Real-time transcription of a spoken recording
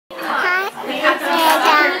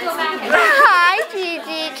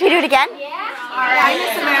Again? Hi,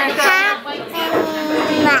 Miss America.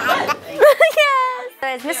 Yes!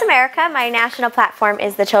 As Miss America, my national platform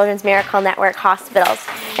is the Children's Miracle Network Hospitals.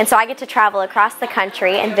 And so I get to travel across the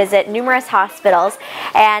country and visit numerous hospitals.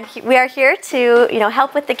 And we are here to,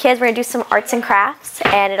 help with the kids. We're going to do some arts and crafts,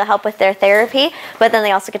 and it'll help with their therapy. But then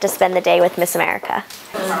they also get to spend the day with Miss America.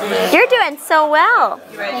 You're doing so well.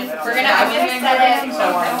 I'm going to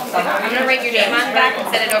write your name on the back and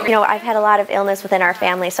set it over. I've had a lot of illness within our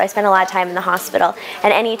family, so I spent a lot of time in the hospital.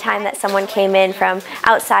 And any time that someone came in from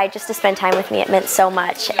outside just to spend time with me, it meant so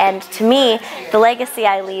much. And to me, the legacy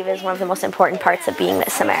I leave is one of the most important parts of being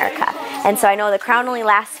Miss America. And so I know the crown only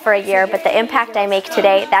lasts for a year, but the impact I make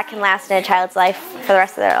today, that can last in a child's life for the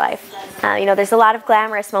rest of their life. There's a lot of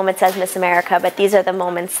glamorous moments as Miss America, but these are the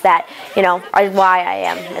moments that, are why I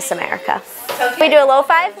am Miss America. We do a low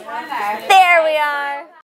five? There we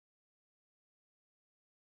are.